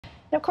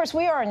And of course,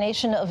 we are a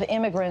nation of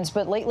immigrants,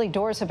 but lately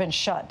doors have been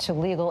shut to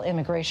legal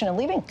immigration and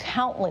leaving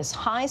countless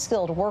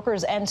high-skilled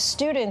workers and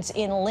students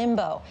in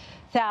limbo.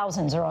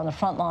 Thousands are on the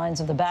front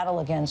lines of the battle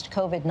against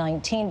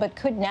COVID-19, but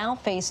could now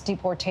face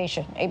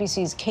deportation.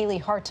 ABC's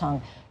Kaylee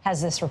Hartung has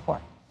this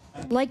report.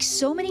 Like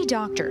so many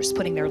doctors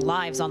putting their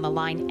lives on the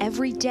line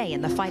every day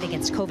in the fight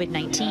against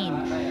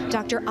COVID-19,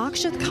 Dr.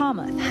 Akshat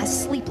Kamath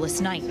has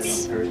sleepless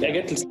nights. I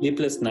get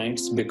sleepless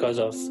nights because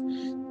of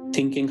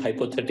thinking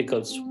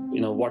hypotheticals,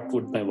 what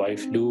would my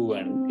wife do,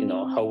 and,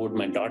 how would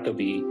my daughter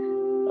be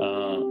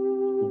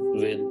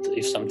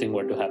if something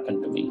were to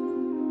happen to me.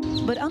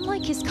 But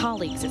unlike his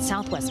colleagues at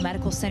Southwest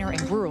Medical Center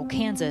in rural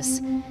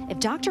Kansas, if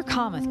Dr.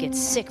 Kamath gets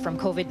sick from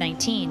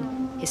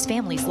COVID-19, his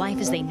family's life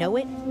as they know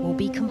it will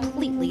be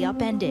completely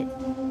upended.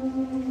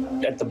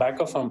 At the back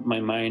of my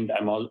mind,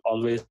 I'm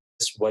always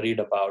worried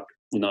about,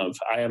 if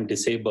I am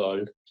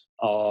disabled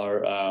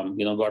or,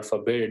 God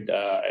forbid,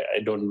 I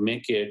don't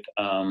make it,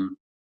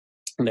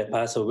 and I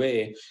pass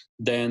away,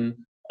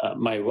 then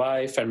my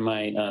wife and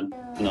my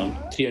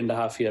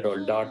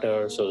 3.5-year-old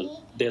daughter,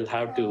 so they'll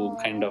have to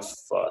kind of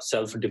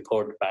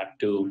self-deport back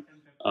to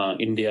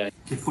India.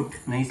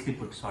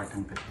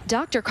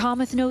 Dr.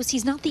 Kamath knows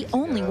he's not the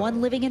only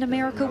one living in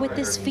America with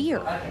this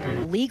fear.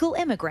 Legal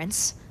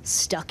immigrants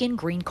stuck in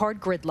green card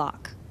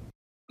gridlock.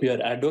 We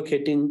are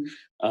advocating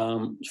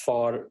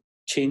for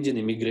change in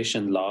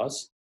immigration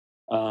laws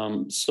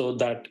so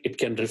that it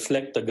can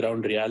reflect the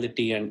ground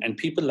reality, and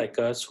people like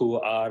us who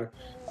are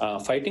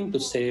fighting to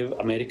save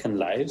American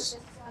lives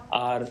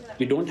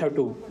we don't have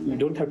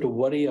to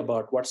worry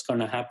about what's going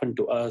to happen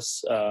to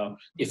us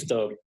if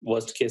the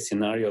worst case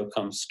scenario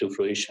comes to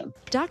fruition.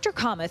 Dr.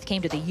 Kamath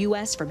came to the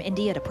U.S. from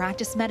India to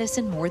practice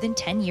medicine more than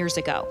 10 years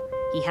ago.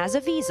 He has a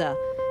visa,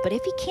 but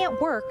if he can't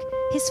work,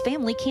 his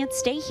family can't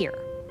stay here.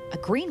 A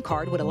green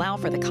card would allow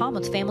for the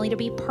Kamath family to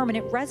be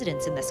permanent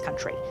residents in this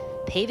country,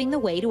 paving the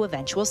way to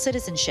eventual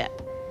citizenship.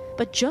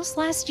 But just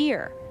last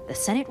year, the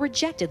Senate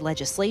rejected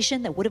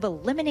legislation that would have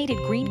eliminated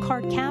green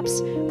card caps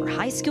for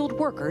high-skilled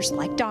workers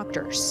like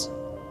doctors.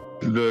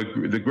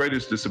 The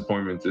greatest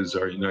disappointment is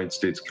our United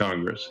States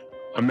Congress.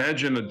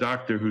 Imagine a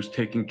doctor who's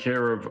taking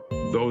care of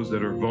those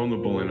that are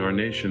vulnerable in our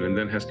nation and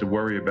then has to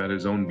worry about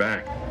his own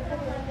back.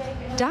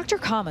 Dr.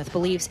 Kamath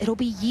believes it'll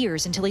be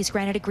years until he's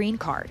granted a green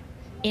card.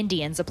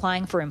 Indians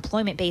applying for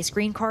employment-based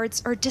green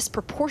cards are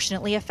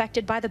disproportionately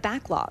affected by the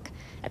backlog.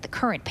 At the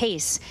current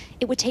pace,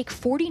 it would take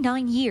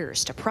 49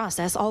 years to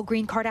process all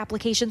green card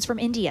applications from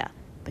India,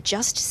 but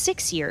just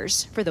 6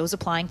 years for those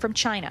applying from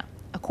China,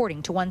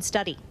 according to one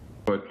study.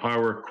 But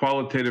our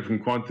qualitative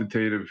and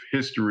quantitative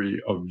history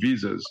of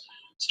visas,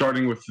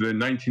 starting with the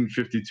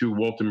 1952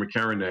 Walter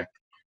McCarran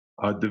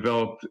Act,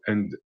 developed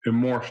and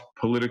morphed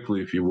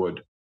politically, if you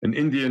would. An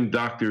Indian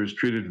doctor is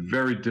treated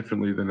very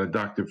differently than a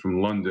doctor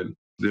from London.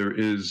 There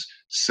is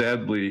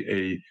sadly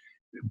a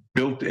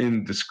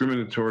built-in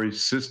discriminatory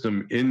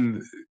system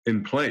in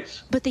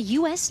place. But the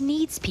U.S.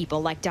 needs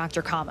people like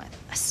Dr. Kamath,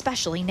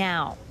 especially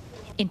now.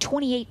 In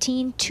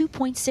 2018,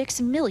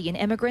 2.6 million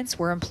immigrants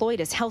were employed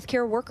as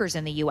healthcare workers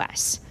in the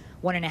U.S.,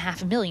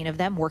 1.5 million of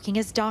them working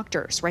as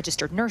doctors,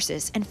 registered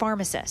nurses, and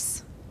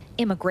pharmacists.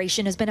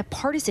 Immigration has been a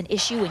partisan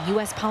issue in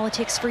U.S.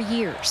 politics for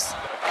years.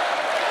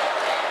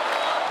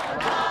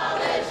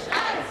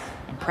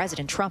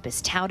 President Trump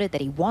has touted that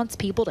he wants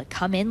people to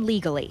come in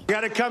legally. You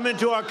got to come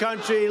into our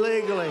country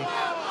legally.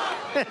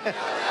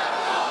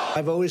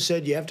 I've always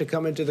said you have to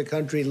come into the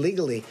country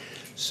legally,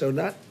 so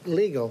not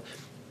legal.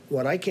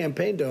 What I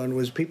campaigned on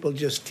was people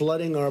just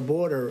flooding our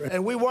border.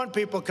 And we want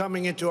people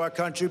coming into our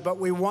country, but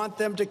we want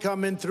them to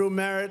come in through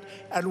merit,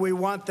 and we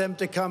want them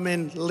to come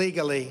in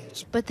legally.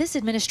 But this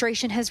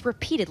administration has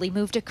repeatedly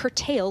moved to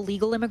curtail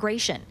legal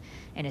immigration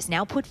and has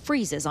now put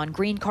freezes on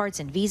green cards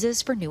and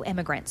visas for new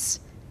immigrants.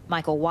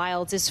 Michael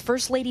Wilds is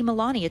First Lady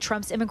Melania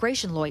Trump's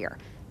immigration lawyer,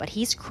 but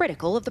he's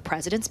critical of the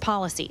president's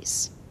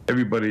policies.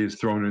 Everybody is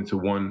thrown into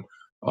one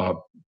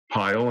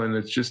pile, and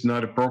it's just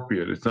not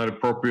appropriate. It's not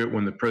appropriate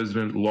when the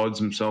president lauds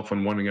himself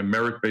on wanting a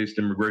merit-based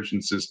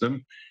immigration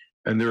system,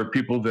 and there are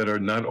people that are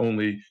not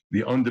only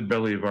the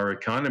underbelly of our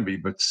economy,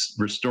 but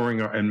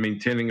restoring and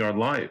maintaining our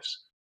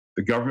lives.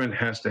 The government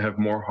has to have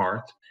more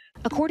heart.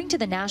 According to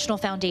the National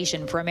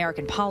Foundation for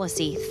American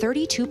Policy,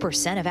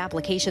 32% of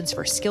applications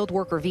for skilled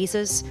worker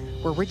visas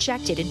were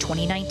rejected in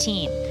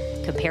 2019,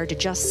 compared to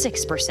just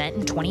 6%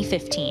 in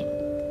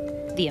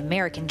 2015. The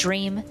American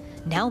dream,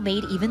 now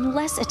made even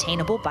less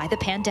attainable by the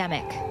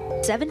pandemic.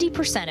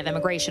 70% of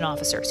immigration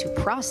officers who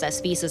process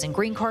visas and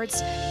green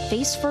cards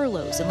face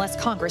furloughs unless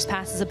Congress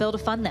passes a bill to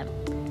fund them.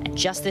 And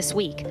just this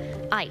week,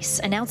 ICE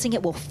announcing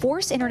it will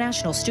force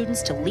international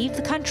students to leave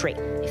the country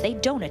if they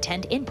don't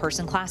attend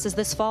in-person classes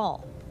this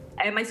fall.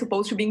 Am I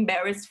supposed to be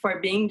embarrassed for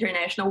being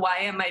international? Why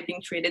am I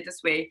being treated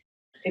this way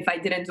if I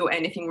didn't do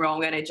anything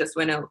wrong and I just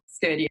want to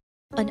study?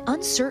 An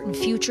uncertain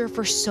future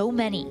for so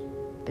many.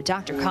 But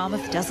Dr.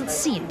 Kamath doesn't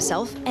see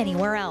himself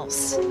anywhere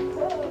else,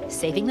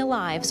 saving the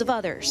lives of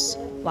others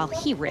while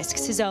he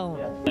risks his own.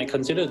 I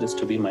consider this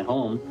to be my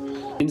home.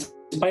 In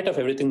spite of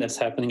everything that's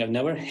happening, I've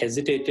never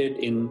hesitated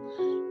in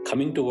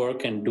coming to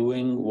work and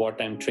doing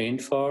what I'm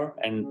trained for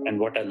and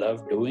what I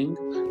love doing.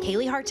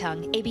 Kaylee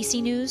Hartung,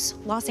 ABC News,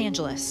 Los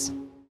Angeles.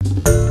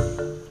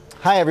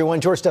 Hi,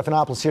 everyone. George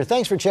Stephanopoulos here.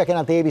 Thanks for checking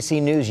out the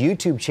ABC News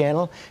YouTube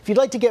channel. If you'd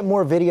like to get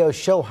more videos,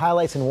 show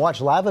highlights, and watch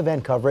live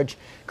event coverage,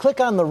 click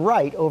on the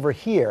right over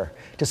here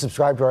to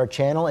subscribe to our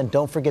channel. And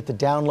don't forget to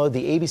download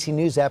the ABC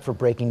News app for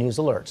breaking news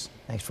alerts.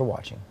 Thanks for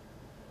watching.